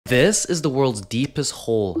This is the world's deepest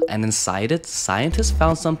hole, and inside it, scientists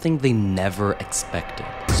found something they never expected.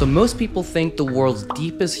 So most people think the world's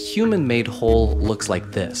deepest human-made hole looks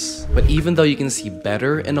like this. But even though you can see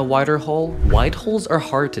better in a wider hole, wide holes are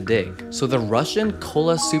hard to dig. So the Russian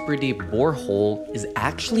Kola Superdeep Borehole is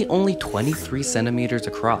actually only 23 centimeters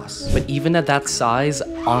across. But even at that size,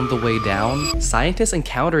 on the way down, scientists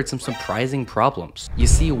encountered some surprising problems. You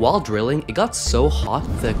see, while drilling, it got so hot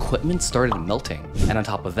the equipment started melting. And on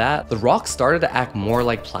top of that, the rocks started to act more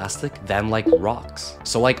like plastic than like rocks.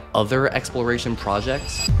 So like other exploration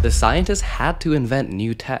projects, the scientists had to invent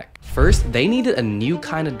new tech. First, they needed a new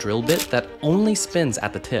kind of drill bit that only spins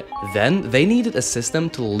at the tip. Then, they needed a system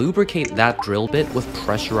to lubricate that drill bit with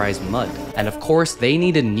pressurized mud. And of course, they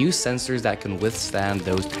needed new sensors that can withstand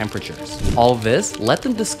those temperatures. All this let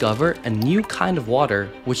them discover a new kind of water,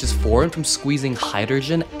 which is formed from squeezing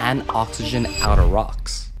hydrogen and oxygen out of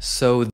rocks. So